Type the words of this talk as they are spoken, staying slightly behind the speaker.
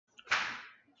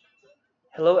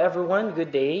Hello everyone,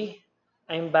 good day.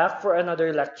 I'm back for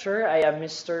another lecture. I am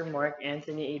Mr. Mark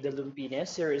Anthony A. De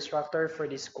Lumpines, your instructor for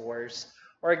this course,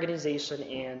 Organization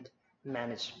and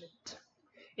Management.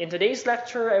 In today's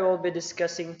lecture, I will be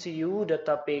discussing to you the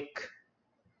topic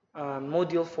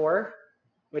Module 4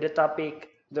 with the topic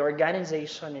the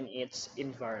organization and its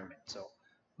environment. So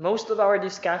most of our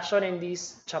discussion in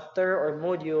this chapter or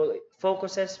module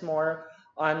focuses more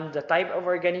on the type of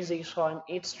organization,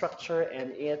 its structure,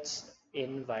 and its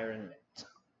environment.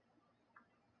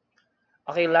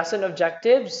 Okay, lesson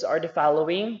objectives are the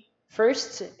following.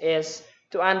 First is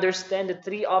to understand the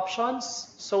three options,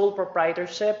 sole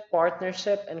proprietorship,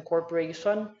 partnership, and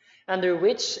corporation, under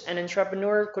which an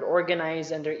entrepreneur could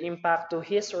organize and their impact to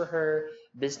his or her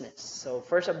business. So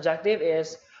first objective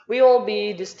is we will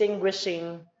be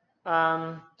distinguishing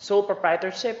sole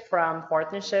proprietorship from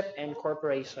partnership and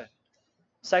corporation.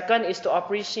 Second is to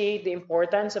appreciate the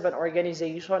importance of an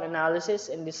organization analysis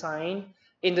and design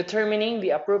in determining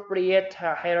the appropriate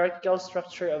hierarchical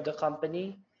structure of the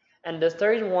company. And the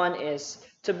third one is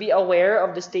to be aware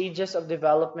of the stages of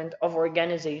development of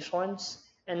organizations.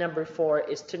 And number four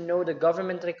is to know the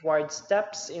government required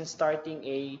steps in starting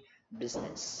a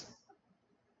business.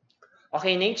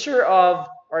 Okay, nature of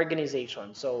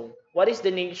organization. So, what is the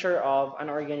nature of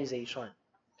an organization?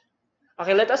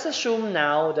 Okay, let us assume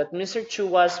now that Mr.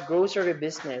 Chua's grocery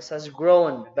business has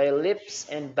grown by leaps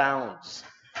and bounds.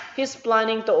 He's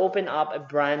planning to open up a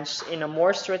branch in a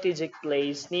more strategic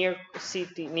place near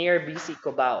BC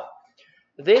Cubao.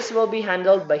 This will be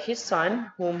handled by his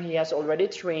son, whom he has already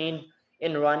trained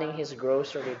in running his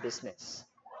grocery business.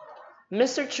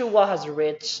 Mr. Chua has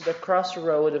reached the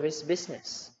crossroad of his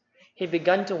business. He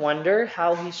began to wonder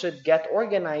how he should get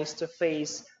organized to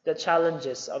face the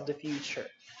challenges of the future.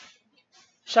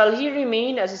 Shall he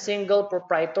remain as a single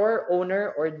proprietor,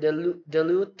 owner, or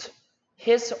dilute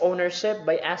his ownership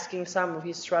by asking some of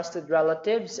his trusted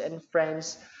relatives and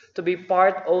friends to be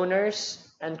part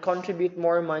owners and contribute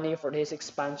more money for his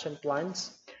expansion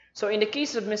plans? So in the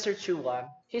case of Mr. Chua,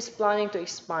 he's planning to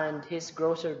expand his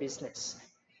grocery business.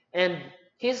 And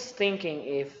he's thinking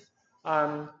if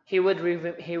he would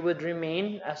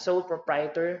remain a sole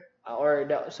proprietor or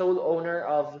the sole owner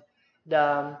of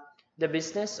the the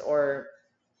business, or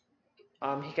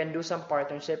he can do some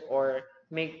partnership or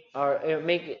make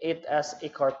it as a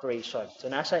corporation. So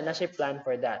nasa plan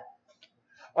for that.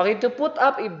 Okay, to put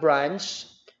up a branch,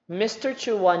 Mr.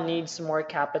 Chua needs more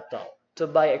capital to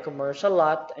buy a commercial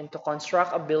lot and to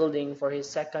construct a building for his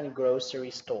second grocery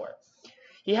store.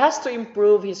 He has to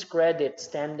improve his credit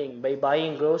standing by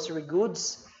buying grocery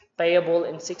goods payable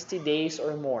in 60 days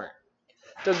or more.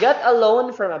 To get a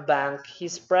loan from a bank,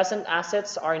 his present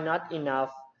assets are not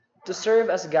enough to serve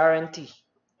as guarantee.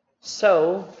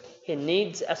 So, he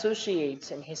needs associates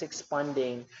in his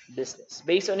expanding business.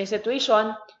 Based on his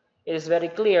situation, it is very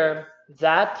clear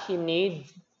that he need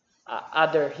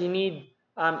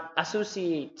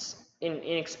associates in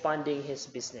expanding his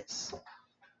business.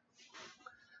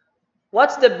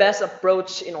 What's the best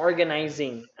approach in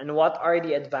organizing and what are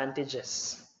the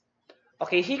advantages?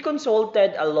 Okay, he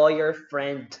consulted a lawyer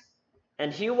friend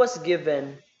and he was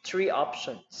given three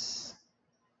options.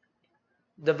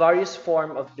 The various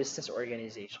form of business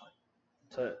organization.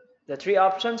 So the three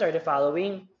options are the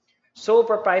following: sole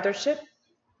proprietorship,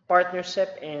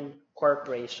 partnership, and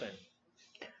corporation.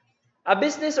 A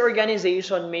business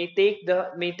organization may take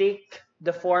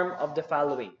the form of the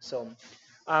following. So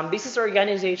business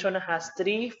organization has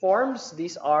three forms.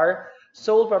 These are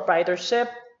sole proprietorship,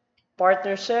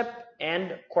 partnership,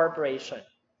 and corporation.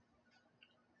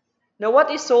 Now,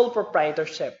 what is sole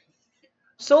proprietorship?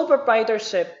 Sole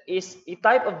proprietorship is a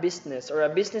type of business or a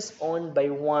business owned by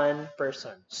one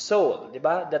person. Sole, di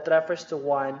ba? That refers to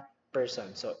one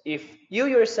person. So if you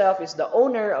yourself is the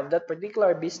owner of that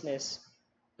particular business,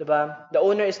 di ba? The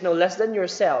owner is no less than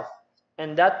yourself,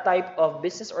 and that type of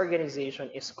business organization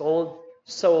is called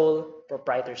sole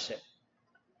proprietorship.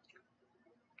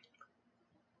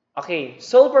 Okay,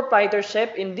 sole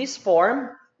proprietorship in this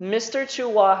form, Mr.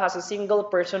 Chua has a single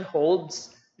person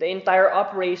holds the entire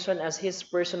operation as his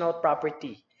personal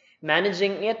property,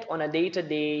 managing it on a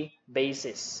day-to-day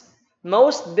basis.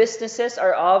 Most businesses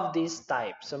are of this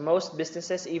type. So most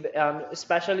businesses,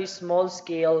 especially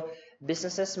small-scale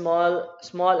businesses,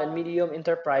 small and medium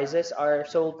enterprises, are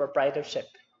sole proprietorship,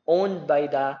 owned by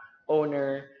the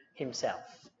owner himself.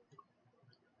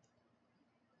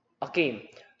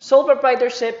 Okay, sole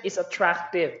proprietorship is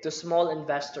attractive to small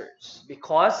investors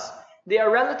because they are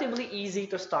relatively easy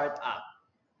to start up.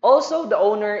 Also, the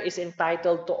owner is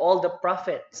entitled to all the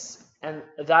profits and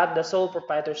that the sole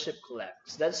proprietorship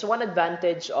collects. That's one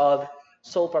advantage of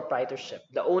sole proprietorship.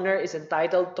 The owner is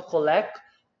entitled to collect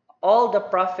all the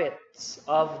profits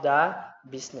of the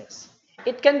business.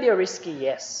 It can be risky,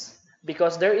 yes,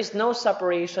 because there is no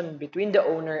separation between the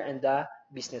owner and the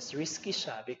business. Risky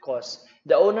siya because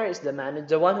the owner is the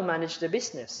one who managed the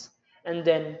business. And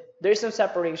then there is no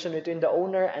separation between the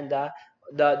owner and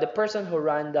the person who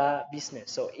ran the business.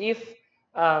 So if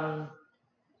um,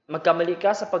 magkamali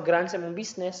ka sa pag-run sa mong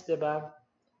business, di ba?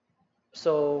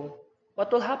 So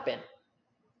what will happen?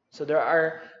 So there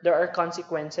are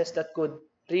consequences that could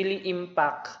really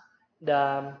impact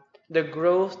the the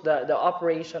growth, the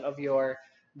operation of your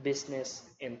business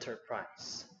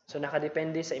enterprise. So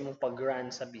nakadepende sa imong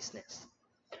pag-run sa business.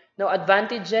 Now,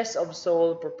 advantages of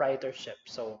sole proprietorship.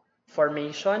 So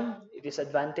formation, it is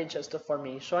advantages to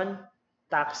formation,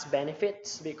 tax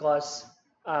benefits because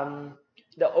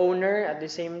the owner at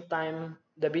the same time,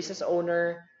 the business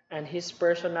owner and his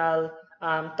personal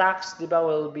tax, di ba,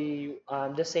 will be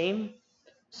the same.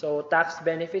 So tax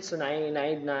benefits, so na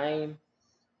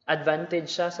advantage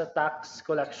siya sa tax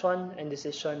collection and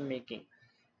decision making.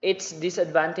 Its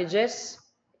disadvantages,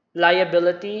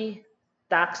 liability,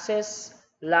 taxes,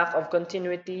 lack of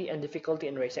continuity, and difficulty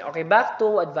in raising. Okay, back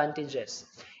to advantages.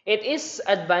 It is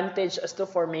advantage as to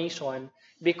formation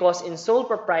because in sole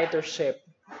proprietorship,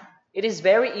 it is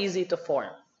very easy to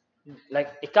form.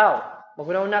 Like ikaw,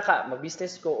 maguna ka,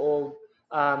 mag-business ko o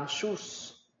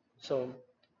shoes. So,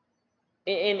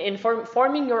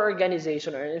 forming your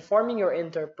organization or in forming your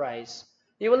enterprise,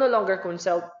 you will no longer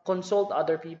consult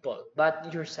other people,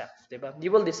 but yourself, diba?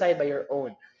 You will decide by your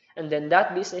own. And then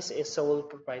that business is sole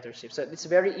proprietorship. So it's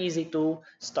very easy to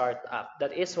start up.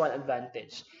 That is one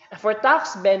advantage. And for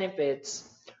tax benefits,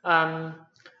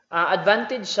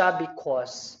 advantage siya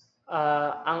because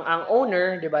ang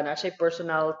owner, di ba, na siya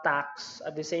personal tax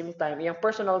at the same time, yung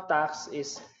personal tax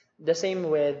is the same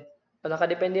with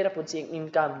nakadepende ra pud siyang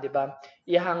income, di ba?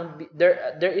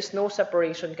 There is no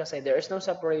separation kasi there is no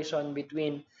separation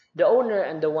between the owner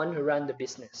and the one who ran the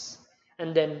business.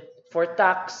 And then for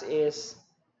tax is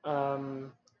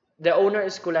the owner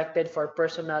is collected for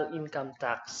personal income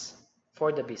tax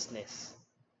for the business.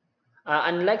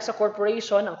 Unlike sa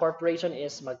corporation, ang corporation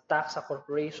is mag-tax sa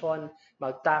corporation,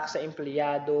 mag-tax sa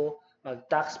empleyado,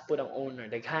 mag-tax po ng owner,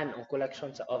 daghan ang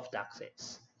collection of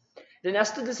taxes. Then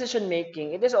as to decision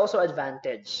making, it is also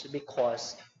advantage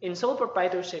because in sole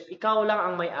proprietorship, ikaw lang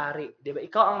ang may-ari, di ba?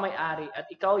 Ikaw ang may-ari at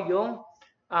ikaw yung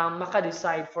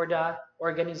maka-decide for the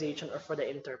organization or for the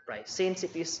enterprise since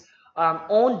it is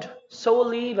owned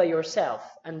solely by yourself,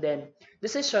 and then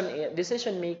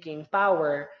decision making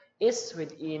power is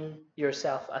within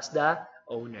yourself as the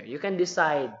owner. You can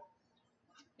decide.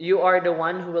 You are the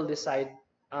one who will decide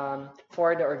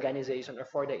for the organization or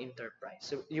for the enterprise.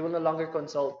 So you will no longer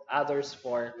consult others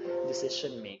for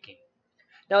decision making.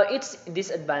 Now, it's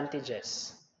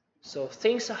disadvantages. So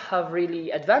things have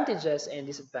really advantages and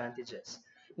disadvantages.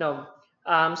 Now,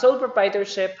 sole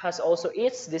proprietorship has also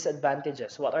its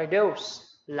disadvantages. What are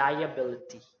those?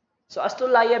 Liability. So as to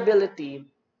liability,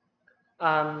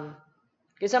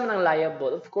 kinsa man ang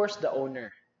liable? Of course, the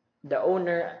owner. The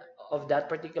owner of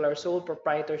that particular sole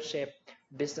proprietorship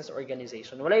business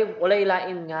organization. Walay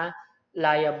lain nga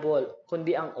liable,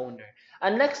 kundi ang owner.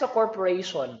 Unlike sa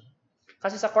corporation,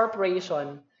 kasi sa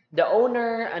corporation, the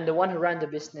owner and the one who ran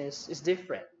the business is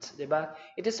different, di ba?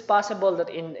 It is possible that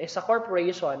in sa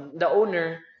corporation, the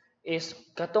owner is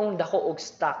katong dako og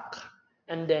stock.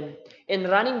 And then in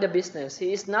running the business,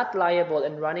 he is not liable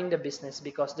in running the business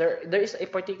because there is a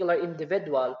particular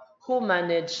individual who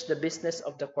managed the business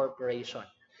of the corporation.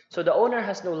 So the owner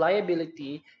has no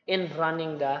liability in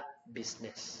running the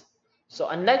business. So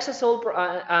unlike sa sole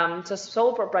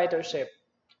proprietorship,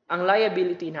 ang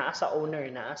liability naa sa owner,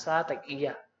 naa sa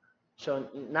tag-iya.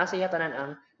 So nasa iya tanan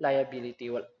ang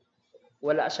liability.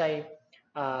 Wala siya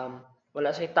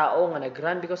tao nga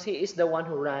nag-run because he is the one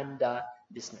who ran the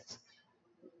business.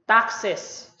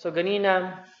 Taxes. So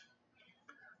ganina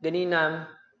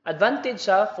advantage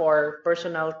siya for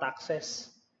personal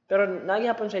taxes. Pero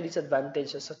nagyapon siya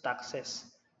disadvantage sa taxes.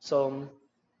 So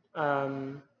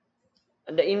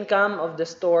the income of the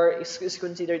store is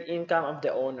considered income of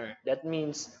the owner. That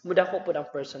means mudako po ang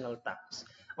personal tax.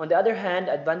 On the other hand,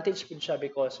 advantage po siya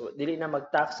because dili na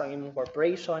mag-tax ang imong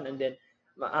corporation and then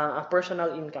ang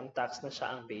personal income tax na siya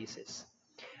ang basis.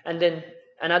 And then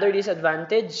another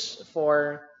disadvantage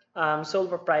for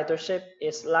sole proprietorship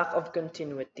is lack of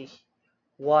continuity.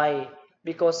 Why?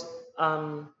 Because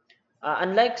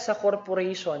unlike sa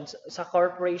corporation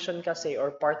kasi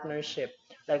or partnership,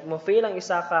 like mo fail ang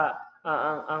isa ka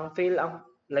ang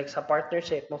like sa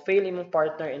partnership, mo fail imong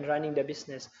partner in running the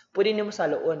business, pwede nimo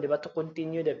saluon, di ba, to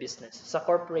continue the business. Sa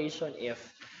corporation,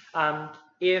 if ang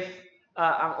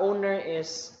owner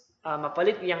is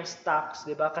mapalit iyang stocks,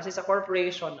 di ba? Kasi sa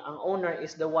corporation, ang owner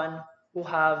is the one who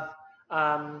have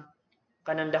um,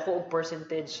 kanang dako og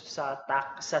percentage sa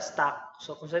stock.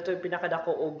 So kung sa ito yung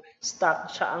pinakadako og stock,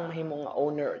 siya ang mahimong nga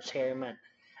owner or chairman.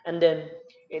 And then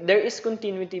there is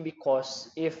continuity because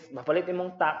if mapalit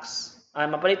imong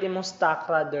mapalit imong stock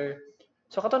rather,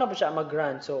 so kato na po siya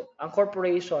mag-run. So ang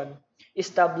corporation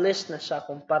established na siya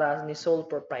kumpara ni sole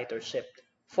proprietorship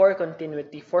for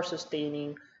continuity, for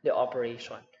sustaining the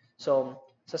operation. So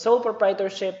sa sole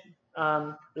proprietorship,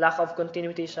 lack of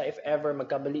continuity siya if ever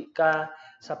magkabali ka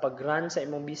sa pag-run sa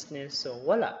imong business. So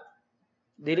wala,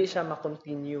 dili siya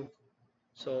ma-continue.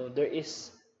 So there is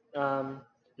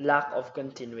lack of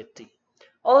continuity.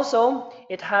 Also,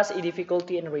 it has a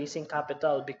difficulty in raising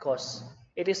capital because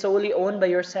it is solely owned by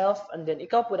yourself and then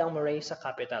ikaw po ang ma-raise sa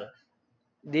capital.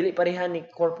 Dili pareha ni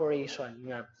corporation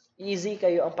nga easy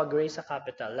kayo ang pag-raise sa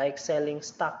capital like selling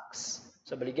stocks.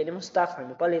 So baligyan mo stock, may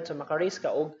palit, so maka-raise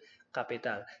ka og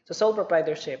capital. So sole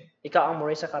proprietorship, ikaw ang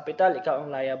mo-raise sa capital, ikaw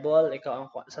ang liable, ikaw ang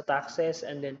sa taxes,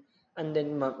 and then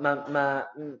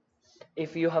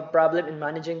if you have problem in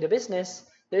managing the business,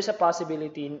 there's a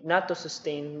possibility not to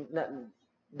sustain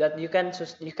that you can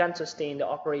sustain the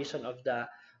operation of the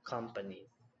company.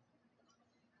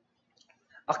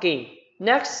 Okay,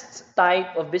 next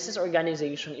type of business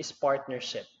organization is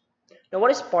partnership. Now,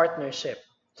 what is partnership?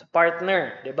 So,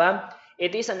 partner, di ba?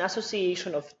 It is an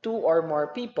association of two or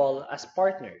more people as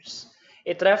partners.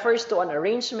 It refers to an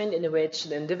arrangement in which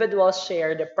the individuals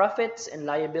share the profits and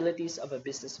liabilities of a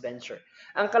business venture.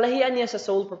 Ang kalahian niya sa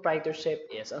sole proprietorship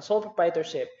is, ang sole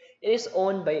proprietorship, it is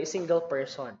owned by a single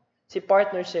person. Si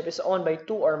partnership is owned by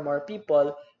two or more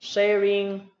people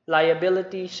sharing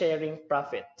liability, sharing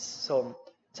profits. So,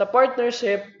 sa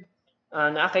partnership,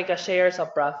 naakay ka share sa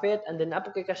profit and then napo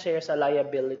kay ka share sa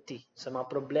liability, sa mga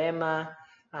problema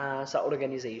sa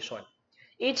organization.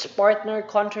 Each partner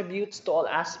contributes to all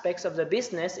aspects of the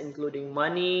business, including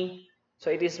money.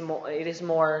 So it is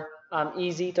more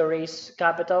easy to raise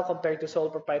capital compared to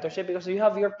sole proprietorship because you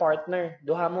have your partner.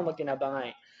 Duha mo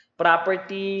magkinabangay.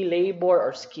 Property, labor,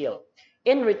 or skill.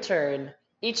 In return,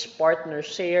 each partner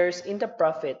shares in the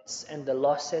profits and the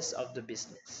losses of the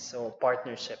business. So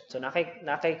partnership. So nakay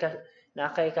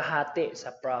kahati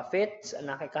sa profits,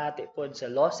 nakay kahati po sa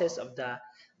losses of the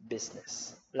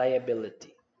business.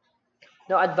 Liability.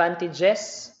 Now,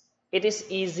 advantages, it is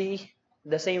easy,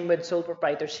 the same with sole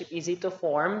proprietorship, easy to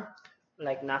form,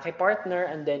 like nakay partner,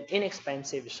 and then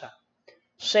inexpensive siya.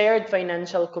 Shared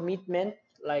financial commitment,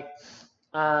 like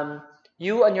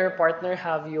you and your partner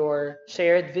have your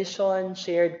shared vision,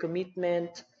 shared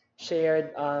commitment,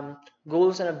 shared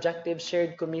goals and objectives,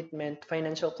 shared commitment,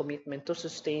 financial commitment to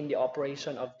sustain the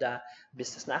operation of the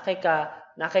business. Nakay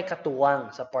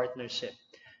katuwang sa partnership.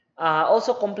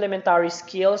 Also, complementary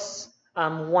skills.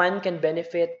 One can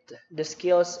benefit the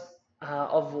skills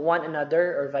of one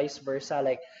another or vice versa.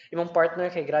 Like, imong partner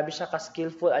kay grabe siya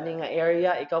ka-skillful ani nga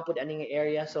area, ikaw pud ani nga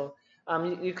area. So,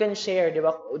 you can share, di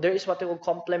ba? There is what we call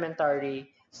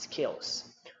complementary skills.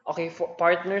 Okay, for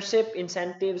partnership,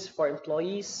 incentives for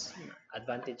employees,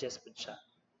 advantages pud siya.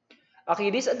 Okay,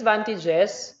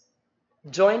 disadvantages,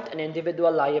 joint and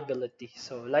individual liability.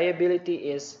 So,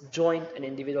 liability is joint and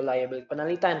individual liability.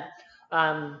 Panalitan,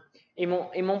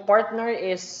 imong partner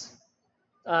is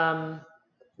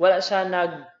wala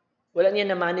niya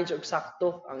na manage og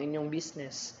sakto ang inyong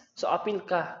business. So appeal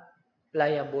ka,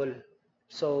 liable.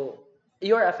 So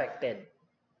you're affected.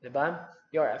 'Di ba?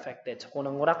 You're affected. So kung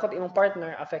nangurakot imong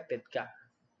partner, affected ka.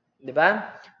 'Di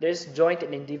ba? There's joint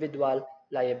and individual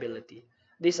liability.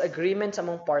 Disagreements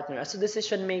among partner as to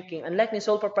decision making, unlike ni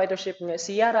sole proprietorship nga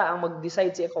siya ra ang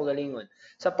mag-decide sa ikaw galingon.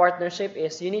 Sa partnership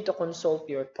is you need to consult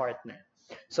your partner.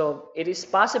 So it is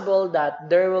possible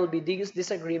that there will be these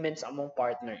disagreements among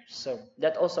partners. So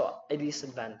that also a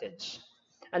disadvantage.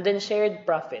 And then shared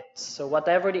profits. So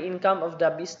whatever the income of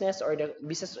the business or the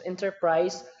business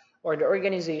enterprise or the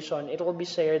organization, it will be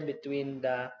shared between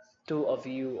the two of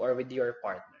you or with your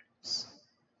partners.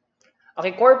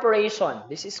 Okay, corporation.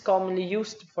 This is commonly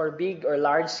used for big or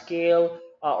large scale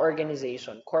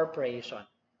organization, corporation.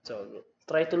 So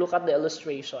try to look at the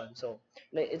illustration. So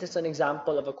it is an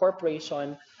example of a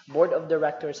corporation board of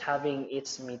directors having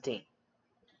its meeting.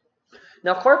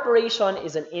 Now, corporation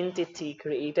is an entity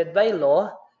created by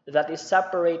law that is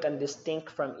separate and distinct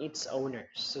from its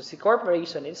owners. So si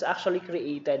corporation is actually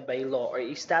created by law or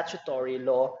a statutory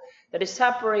law that is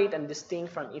separate and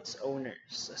distinct from its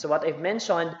owners. So what I've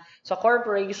mentioned, so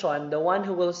corporation, the one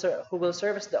who will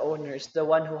serve as the owners, the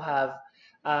one who have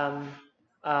um,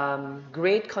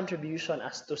 great contribution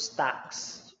as to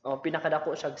stocks. O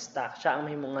pinakadako siya stock, siya ang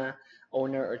may mga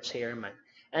owner or chairman.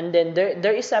 And then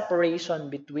there is separation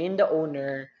between the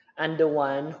owner and the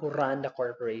one who run the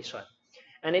corporation.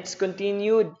 And its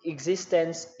continued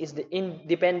existence is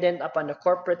independent upon the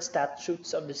corporate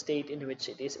statutes of the state in which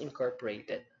it is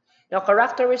incorporated. Now,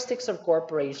 characteristics of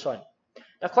corporation.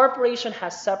 The corporation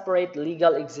has separate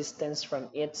legal existence from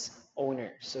its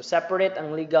owner. So, separate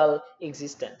ang legal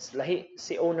existence. Lahi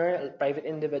si owner, private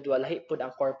individual, lahi pud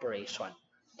ang corporation.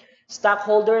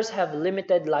 Stockholders have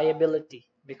limited liability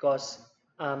because,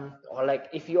 or like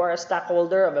if you are a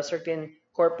stockholder of a certain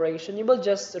corporation, you will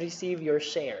just receive your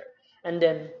share. And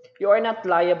then you are not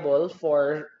liable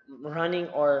for running,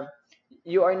 or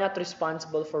you are not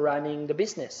responsible for running the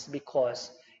business, because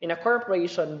in a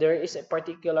corporation there is a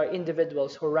particular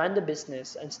individuals who run the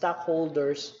business and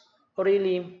stockholders who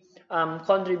really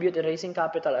contribute in raising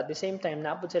capital. At the same time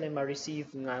na sila ma-receive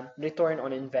nga return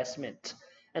on investment.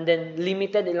 And then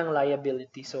limited ilang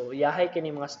liability. So yahay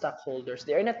kini mga stockholders,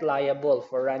 they are not liable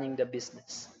for running the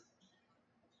business.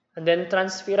 And then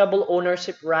transferable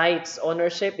ownership rights.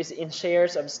 Ownership is in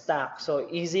shares of stock. So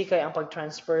easy kay ang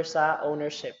pag-transfer sa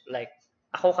ownership. Like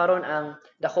ako karon ang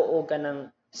dako ka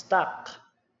ng stock,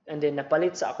 and then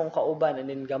napalit sa akong kauban, and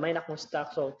then gamay na akong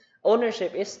stock. So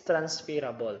ownership is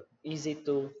transferable, easy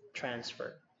to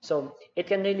transfer. So it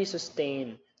can really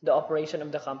sustain the operation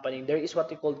of the company. There is what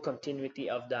we call continuity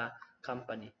of the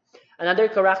company. Another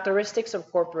characteristics of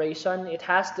corporation, it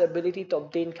has the ability to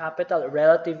obtain capital,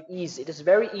 relative ease. It is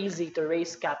very easy to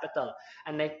raise capital,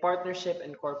 unlike partnership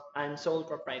and sole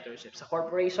proprietorship. Sa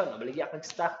corporation, mabaligya kag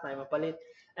stock na mapalit,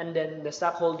 and then the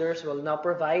stockholders will now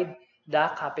provide the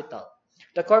capital.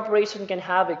 The corporation can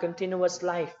have a continuous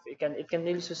life. It can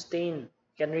really sustain,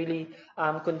 can really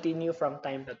continue from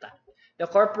time to time. The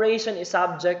corporation is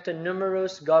subject to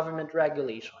numerous government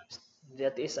regulations.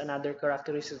 That is another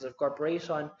characteristic of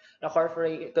corporation. The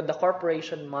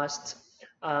corporation must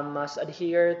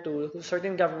adhere to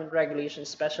certain government regulations,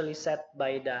 especially set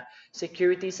by the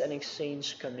Securities and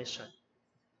Exchange Commission.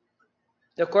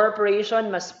 The corporation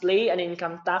must pay an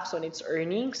income tax on its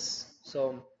earnings.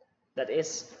 So that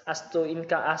is as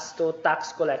to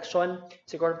tax collection.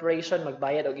 Si corporation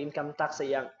magbayad og income tax sa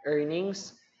iyang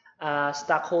earnings.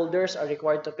 Stockholders are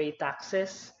required to pay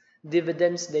taxes,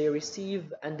 dividends they receive,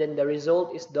 and then the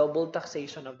result is double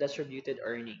taxation of distributed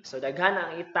earnings. So daghan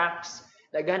ang i-tax,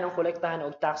 daghan ang kolektahan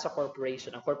og tax sa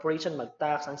corporation. Ang corporation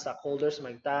mag-tax, ang stockholders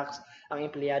mag-tax, ang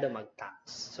empleyado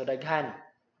mag-tax. So daghan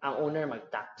ang owner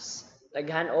mag-tax.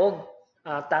 Daghan og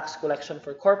tax collection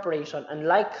for corporation,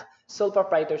 unlike sole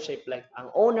proprietorship, like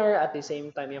ang owner at the same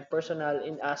time yung personal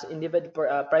as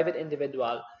private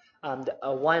individual,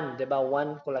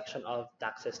 one collection of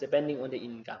taxes depending on the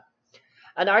income.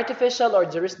 An artificial or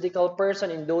jurisdictional person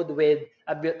endowed with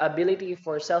ability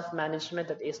for self-management,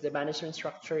 that is, the management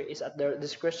structure is at the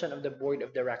discretion of the board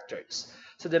of directors.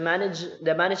 So the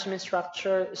management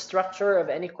structure of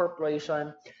any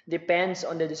corporation depends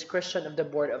on the discretion of the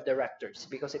board of directors,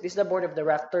 because it is the board of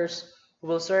directors who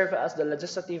will serve as the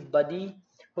legislative body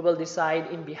who will decide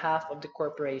in behalf of the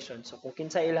corporation. So kung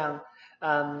kinsa ilang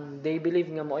they believe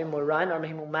nga mo run or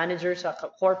mahimong manager sa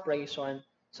corporation,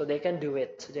 so they can do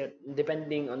it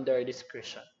depending on their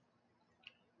discretion.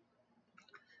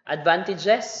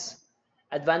 Advantages.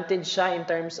 Advantage siya in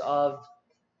terms of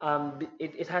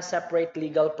it has separate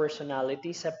legal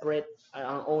personality, separate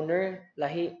ang owner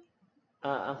lahi,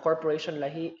 ang corporation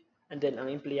lahi, and then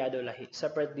ang empleyado lahi,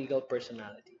 separate legal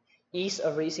personality. Ease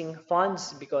of raising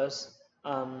funds, because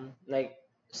like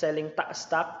selling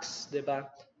stocks,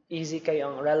 diba? Easy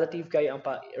kayo ang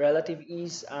relative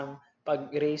ease ang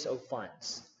pag-raise of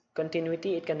funds.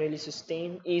 Continuity, it can really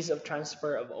sustain. Ease of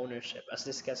transfer of ownership, as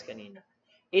discussed kanina.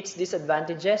 Its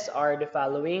disadvantages are the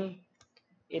following.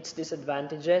 Its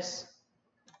disadvantages: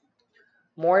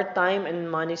 more time and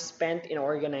money spent in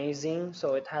organizing.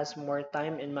 So it has more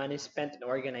time and money spent in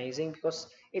organizing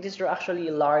because it is actually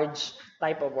a large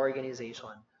type of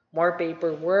organization. More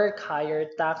paperwork, higher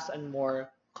tax, and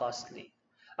more costly.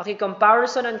 Okay,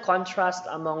 comparison and contrast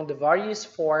among the various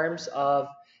forms of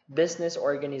business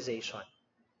organization.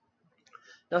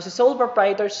 Now, sa sole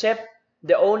proprietorship,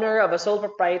 the owner of a sole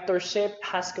proprietorship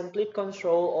has complete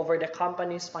control over the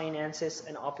company's finances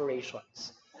and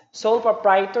operations. Sole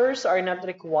proprietors are not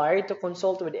required to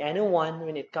consult with anyone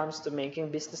when it comes to making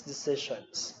business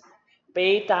decisions.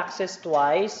 Pay taxes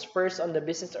twice, first on the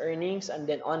business earnings and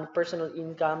then on personal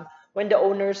income when the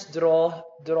owners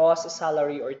draws a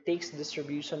salary or takes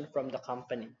distribution from the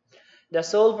company. The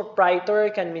sole proprietor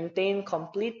can maintain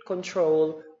complete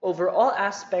control over all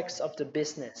aspects of the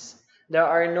business. There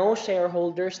are no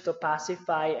shareholders to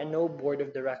pacify and no board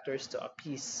of directors to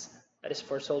appease. That is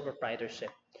for sole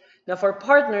proprietorship. Now, for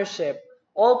partnership,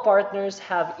 all partners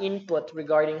have input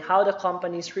regarding how the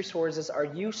company's resources are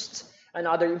used and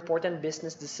other important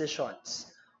business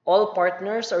decisions. All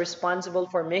partners are responsible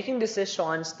for making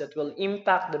decisions that will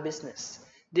impact the business.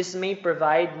 This may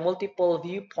provide multiple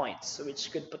viewpoints,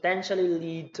 which could potentially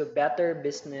lead to better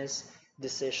business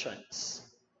decisions.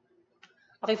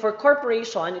 Okay, for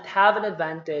corporation, it have an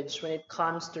advantage when it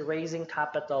comes to raising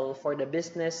capital for the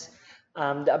business,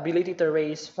 the ability to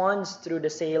raise funds through the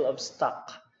sale of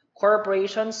stock.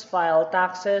 Corporations file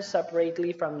taxes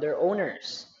separately from their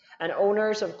owners, and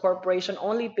owners of corporation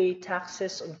only pay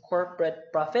taxes on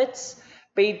corporate profits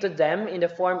paid to them in the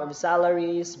form of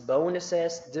salaries,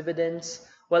 bonuses, dividends,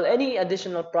 while any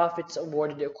additional profits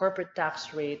awarded a corporate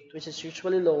tax rate, which is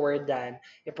usually lower than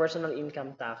a personal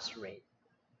income tax rate.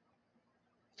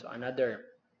 So another.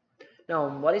 Now,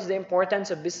 what is the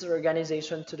importance of business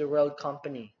organization to the world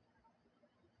company?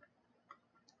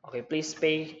 Okay, please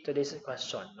pay to this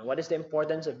question. What is the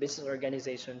importance of business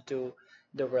organization to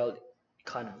the world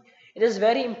economy? It is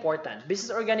very important.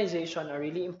 Business organization are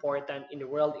really important in the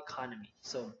world economy.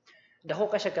 So,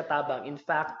 dako ka siya katabang. In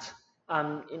fact,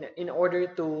 in order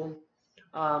to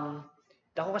um,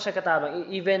 dako ka siya katabang,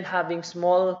 even having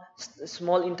small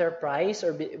enterprise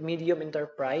or medium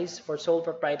enterprise for sole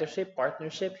proprietorship,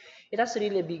 partnership, it has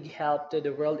really a big help to the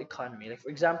world economy. Like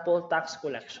for example, tax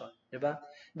collection, di ba?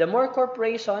 The more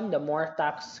corporation, the more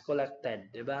tax collected,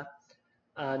 di ba?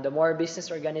 The more business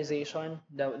organization,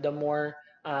 the more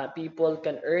people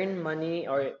can earn money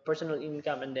or personal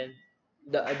income, and then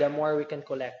the more we can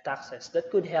collect taxes. That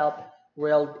could help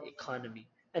world economy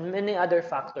and many other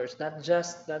factors, not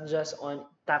just on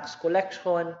tax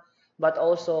collection, but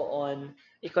also on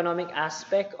economic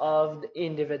aspect of the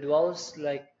individuals.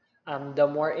 Like the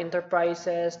more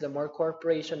enterprises, the more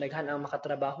corporation, daghan ang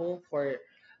makatrabaho for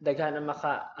daghan ang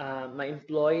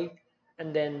ma-employ,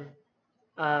 and then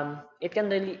it can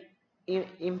really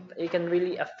it can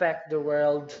really affect the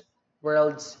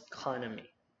world's economy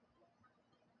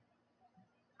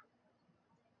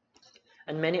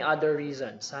and many other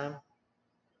reasons. Huh?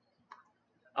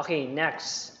 Okay,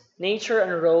 next, nature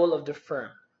and role of the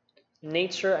firm.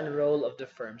 Nature and role of the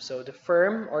firm. So the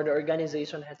firm or the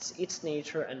organization has its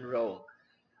nature and role.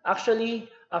 Actually,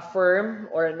 a firm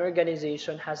or an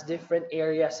organization has different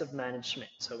areas of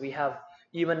management. So we have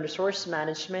human resource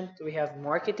management, we have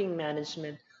marketing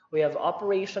management, we have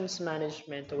operations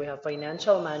management, we have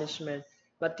financial management,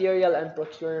 material and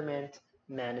procurement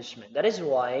management. That is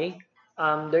why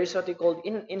there is what we call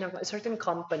in a certain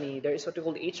company, there is what we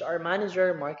call HR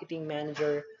manager, marketing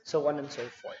manager, so on and so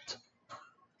forth.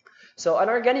 So an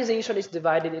organization is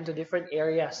divided into different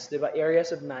areas, di ba?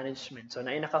 Areas of management. So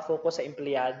nakafocus sa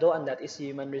empleyado, and that is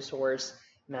human resource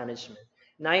management.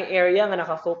 Area nga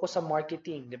nakafocus sa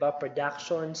marketing, di ba?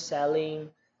 Production,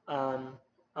 selling,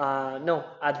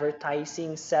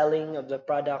 advertising, selling of the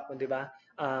product, di ba?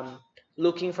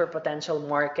 Looking for potential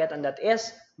market, and that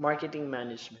is marketing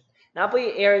management. Po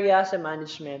yung area sa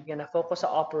management nga na-focus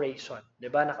sa operation, di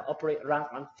ba? Naka-operate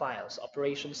rank and files,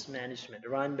 operations management,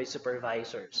 run by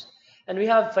supervisors. And we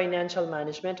have financial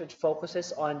management, which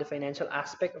focuses on the financial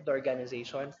aspect of the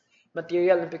organization.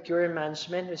 Material and procurement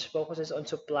management, which focuses on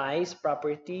supplies,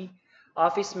 property.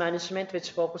 Office management,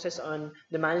 which focuses on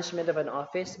the management of an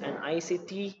office. And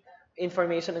ICT,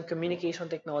 information and communication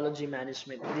technology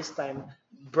management, this time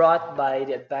brought by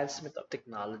the advancement of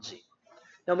technology.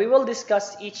 Now we will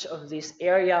discuss each of these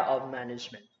area of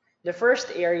management. The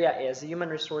first area is human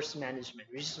resource management,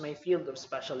 which is my field of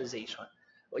specialization.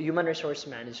 Human resource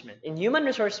management. In human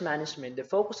resource management, the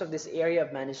focus of this area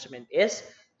of management is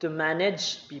to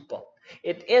manage people.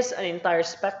 It is an entire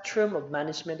spectrum of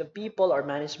management of people or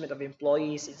management of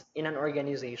employees in an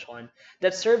organization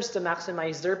that serves to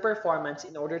maximize their performance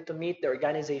in order to meet the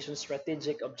organization's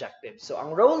strategic objectives. So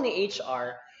ang role ni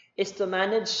HR is to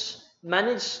manage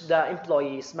the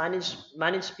employees,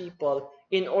 manage people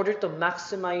in order to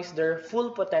maximize their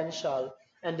full potential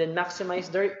and then maximize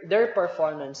their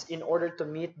performance in order to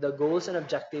meet the goals and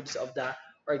objectives of the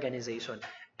organization.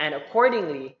 And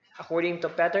accordingly, according to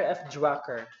Peter F.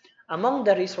 Drucker, among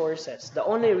the resources, the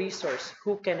only resource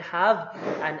who can have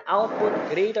an output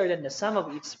greater than the sum of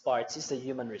its parts is the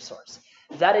human resource.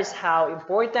 That is how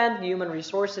important human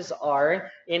resources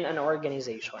are in an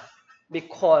organization.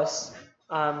 Because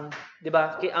 'di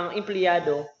ba, ang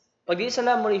empleyado, pag di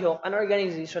sila molihok, an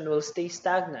organization will stay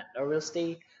stagnant or will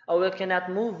stay will cannot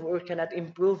move or cannot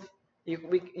improve.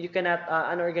 You cannot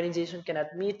an organization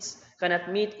cannot meet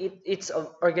its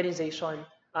organization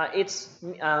its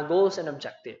goals and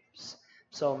objectives.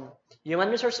 So, human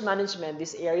resource management,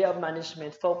 this area of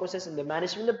management focuses on the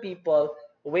management of people,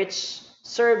 which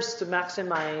serves to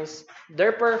maximize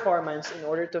their performance in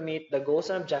order to meet the goals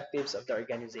and objectives of the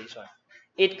organization.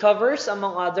 It covers,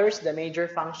 among others, the major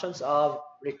functions of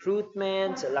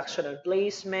recruitment, selection and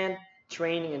placement,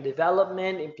 training and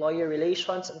development, employee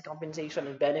relations, and compensation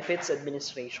and benefits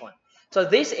administration. So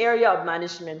this area of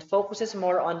management focuses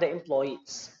more on the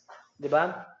employees, di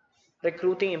ba?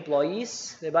 Recruiting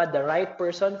employees, di ba? The right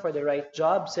person for the right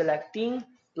job, selecting,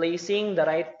 placing the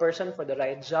right person for the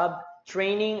right job,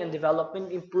 training and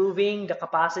development, improving the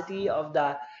capacity of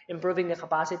an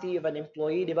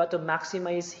employee, di ba, to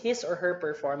maximize his or her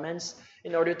performance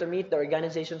in order to meet the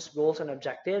organization's goals and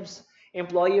objectives.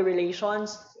 Employee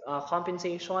relations,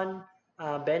 compensation,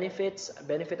 benefit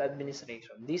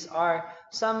administration. These are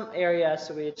some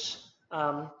areas which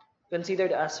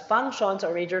considered as functions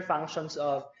or major functions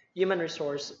of human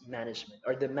resource management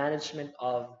or the management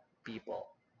of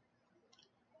people.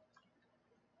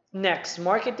 Next,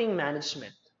 marketing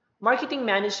management. Marketing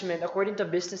management, according to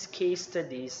business case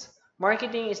studies,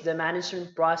 marketing is the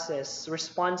management process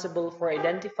responsible for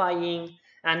identifying,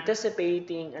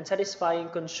 anticipating, and satisfying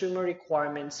consumer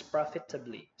requirements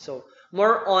profitably. So,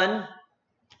 more on,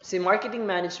 si marketing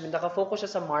management, nakafocus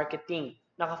siya sa marketing.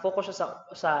 Nakafocus siya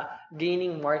sa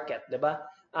gaining market, di ba?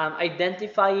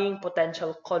 Identifying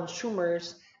potential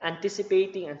consumers,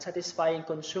 anticipating and satisfying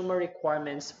consumer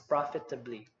requirements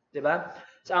profitably, di ba?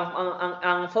 So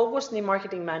ang focus ni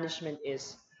marketing management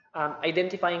is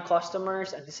identifying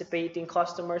customers, anticipating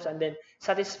customers, and then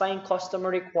satisfying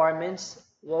customer requirements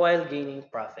while gaining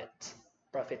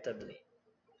profitably.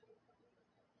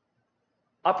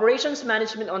 Operations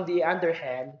management, on the other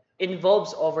hand,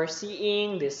 involves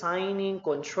overseeing, designing,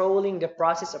 controlling the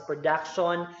process of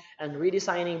production, and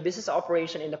redesigning business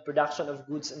operation in the production of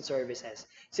goods and services.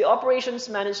 Si operations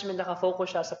management,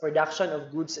 nakafocus siya sa production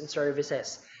of goods and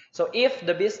services. So if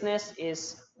the business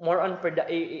is more on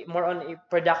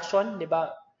production, di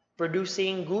ba?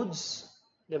 Producing goods,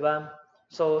 di ba?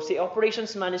 So si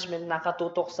operations management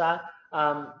nakatutok sa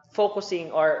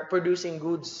focusing or producing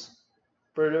goods,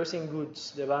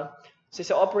 di ba? Si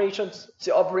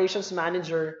operations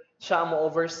manager, siya ang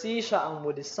mo-oversee, siya ang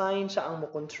mo-design, siya ang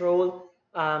mo-control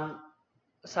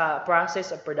sa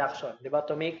process of production, di ba?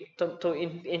 To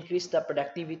increase the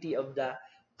productivity of the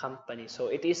company. So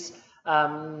it is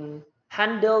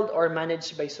handled or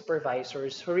managed by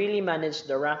supervisors who really manage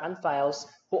the rank and files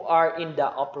who are in the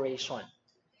operation.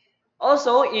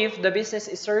 Also, if the business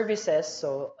is services,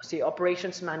 so si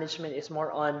operations management is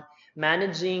more on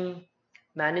managing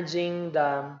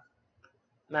the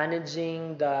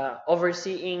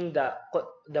overseeing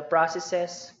the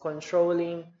processes,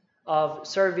 controlling of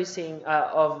servicing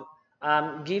of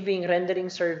rendering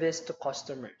service to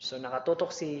customers. So nakatutok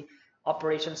si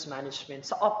operations management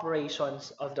sa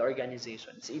operations of the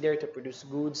organization. It's either to produce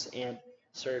goods and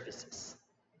services.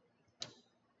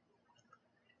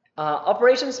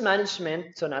 Operations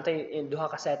management, so natay in duha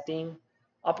ka setting.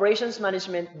 Operations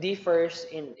management differs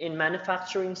in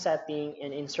manufacturing setting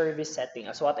and in service setting,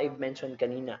 as what I've mentioned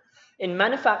kanina. In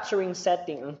manufacturing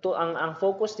setting, ang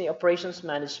focus ni operations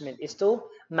management is to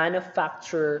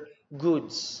manufacture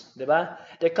goods, di ba?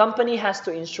 The company has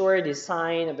to ensure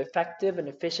design of effective and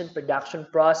efficient production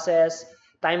process,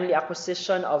 timely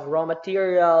acquisition of raw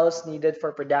materials needed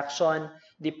for production,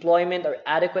 deployment or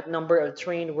adequate number of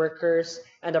trained workers,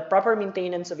 and the proper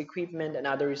maintenance of equipment and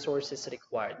other resources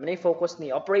required. May focus ni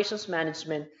operations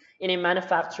management in a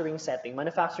manufacturing setting.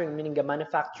 Manufacturing meaning the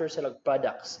manufacture sila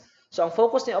products. So ang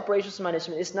focus ni operations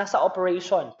management is nasa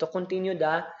operation to continue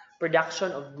the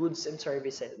production of goods and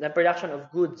services, the production of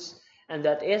goods, and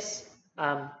that is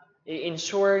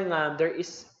ensuring there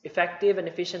is effective and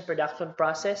efficient production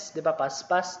process, di ba?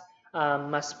 Paspas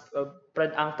ang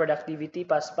productivity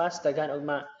paspas daghan og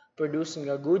ma-produce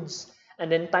nga goods, and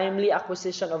then timely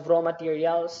acquisition of raw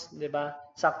materials, di ba?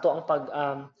 Sakto ang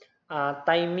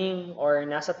timing or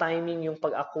nasa timing yung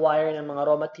pag-acquire ng mga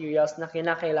raw materials na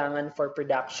kinakailangan for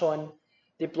production,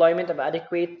 deployment of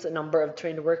adequate number of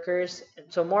trained workers.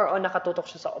 So more on nakatutok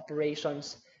siya sa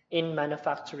operations in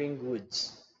manufacturing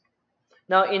goods.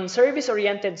 Now in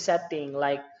service-oriented setting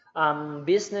like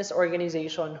business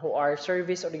organization who are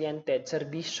service-oriented,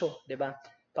 serbisyo, di ba?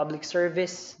 Public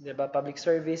service, di ba? Public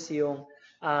service yung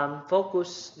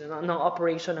focus ng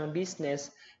operation ng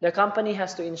business, the company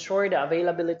has to ensure the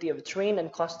availability of trained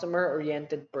and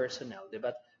customer-oriented personnel.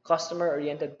 Diba?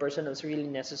 Customer-oriented personnel is really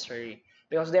necessary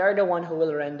because they are the one who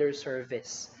will render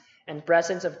service. And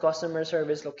presence of customer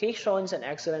service locations and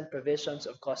excellent provisions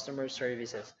of customer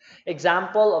services.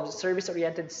 Example of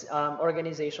service-oriented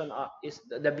organization is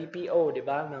the BPO, di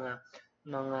ba?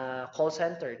 Mga call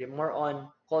center, more on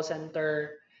call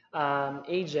center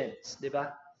agents, di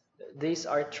ba? These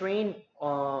are trained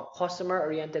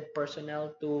customer-oriented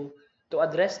personnel to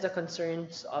address the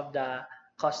concerns of the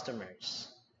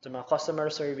customers. So mga customer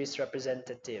service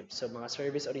representatives. So mga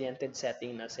service-oriented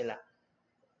setting na sila.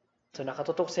 So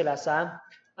nakatutok sila sa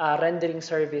rendering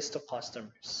service to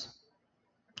customers.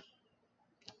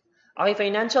 Okay,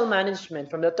 financial management.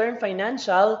 From the term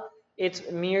financial,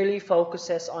 it merely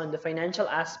focuses on the financial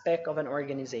aspect of an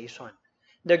organization.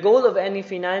 The goal of any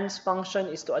finance function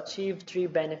is to achieve three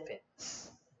benefits: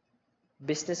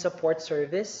 business support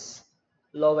service,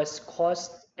 lowest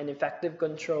cost, and effective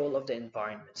control of the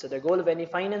environment. So the goal of any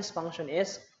finance function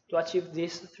is to achieve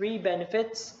these three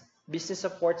benefits: business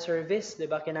support service, di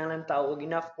ba? Kinahanglan tao og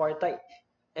enough kwarta.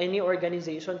 Any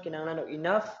organization kinahanglan og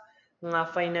enough nga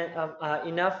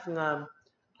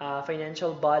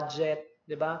financial budget,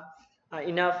 di ba?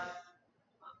 Enough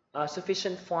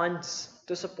sufficient funds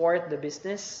to support the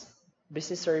business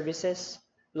services.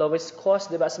 Lowest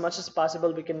cost, diba? As much as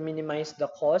possible, we can minimize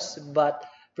the cost, but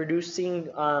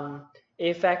producing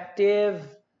effective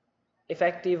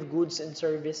goods and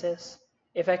services,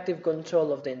 effective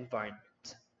control of the environment.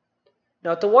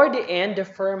 Now, toward the end, the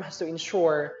firm has to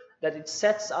ensure that it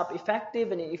sets up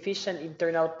effective and efficient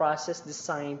internal process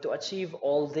designed to achieve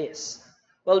all this,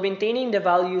 while maintaining the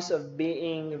values of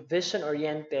being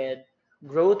vision-oriented,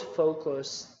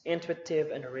 growth-focused, intuitive,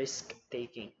 and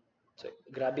risk-taking. So,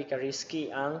 grabe ka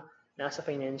risky ang nasa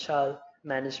financial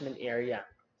management area.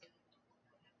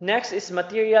 Next is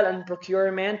material and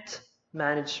procurement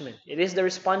management. It is the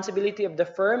responsibility of the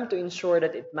firm to ensure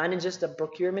that it manages the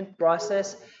procurement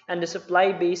process and the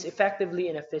supply base effectively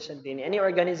and efficiently. In any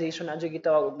organization, adyo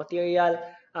gitawag og material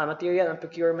and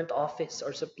procurement office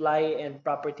or supply and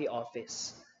property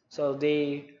office. So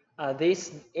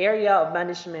this area of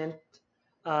management,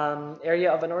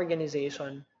 area of an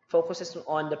organization focuses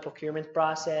on the procurement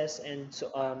process and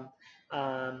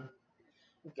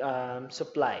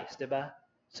supplies, diba?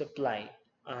 Supply.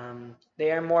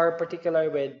 They are more particular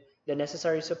with the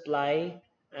necessary supply,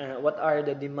 what are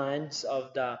the demands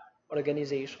of the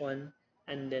organization,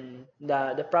 and then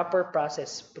the proper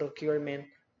process, procurement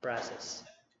process.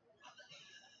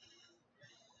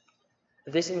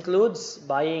 This includes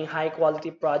buying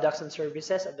high-quality products and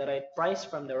services at the right price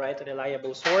from the right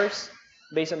reliable source,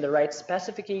 based on the right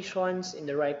specifications, in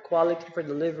the right quality for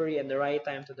delivery, and the right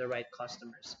time to the right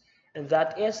customers. And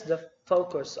that is the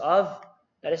focus of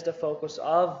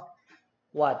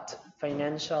what?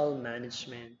 Financial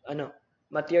management.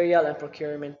 Material and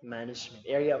procurement management,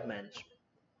 area of management.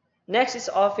 Next is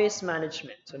office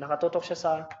management. So nakatutok siya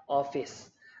sa office.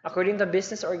 According to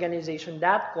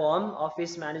businessorganization.com,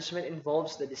 office management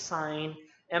involves the design,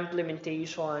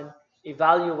 implementation,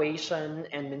 evaluation,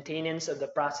 and maintenance of the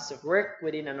process of work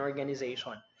within an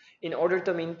organization in order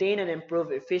to maintain and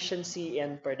improve efficiency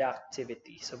and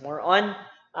productivity. So more on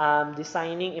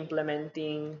designing,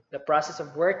 implementing the process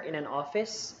of work in an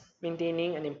office,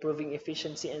 maintaining and improving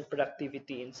efficiency and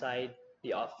productivity inside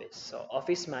the office. So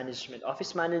office management.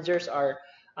 Office managers are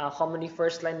commonly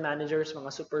first-line managers,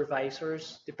 mga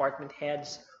supervisors, department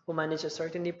heads who manage a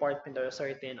certain department or a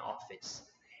certain office.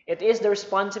 It is the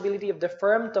responsibility of the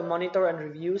firm to monitor and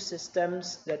review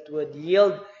systems that would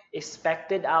yield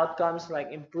expected outcomes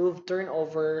like improved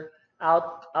turnover,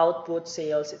 output,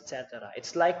 sales, etc.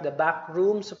 It's like the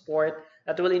backroom support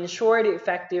that will ensure the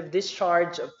effective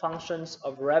discharge of functions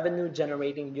of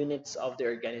revenue-generating units of the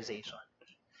organization.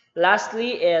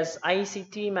 Lastly is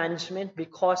ICT management,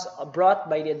 because brought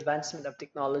by the advancement of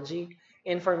technology,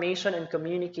 information and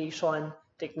communication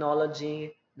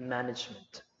technology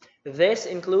management. This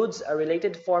includes a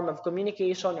related form of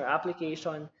communication or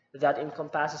application that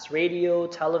encompasses radio,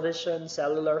 television,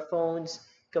 cellular phones,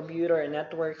 computer and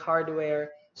network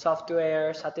hardware,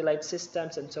 software, satellite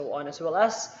systems, and so on, as well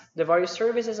as the various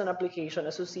services and applications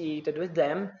associated with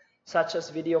them, such as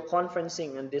video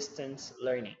conferencing and distance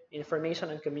learning.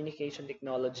 Information and communication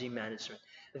technology management.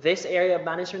 This area of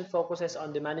management focuses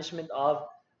on the management of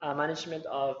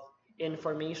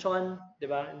information,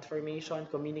 diba? Information,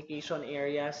 communication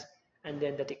areas, and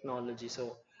then the technology.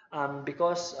 So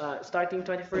because starting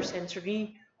 21st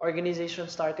century,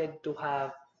 organizations started to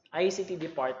have ICT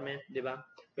department, diba?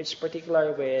 Which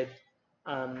particular with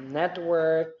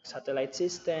network, satellite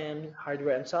system,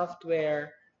 hardware and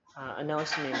software,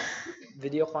 announcement,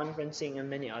 video conferencing, and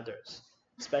many others,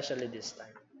 especially this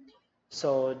time.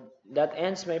 So that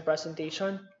ends my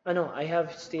presentation. Oh no, I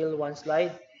have still one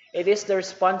slide. It is the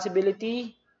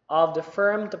responsibility of the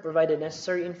firm to provide the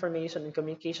necessary information and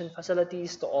communication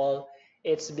facilities to all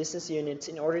its business units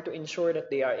in order to ensure that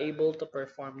they are able to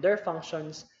perform their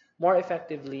functions more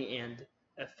effectively and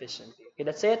efficiently. Okay,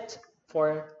 that's it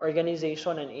for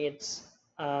organization and its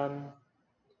um,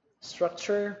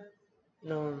 structure.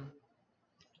 No,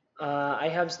 I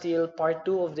have still part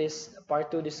two of this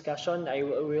part two discussion.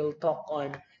 Will talk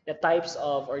on the types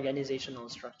of organizational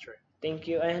structure. Thank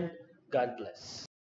you and God bless.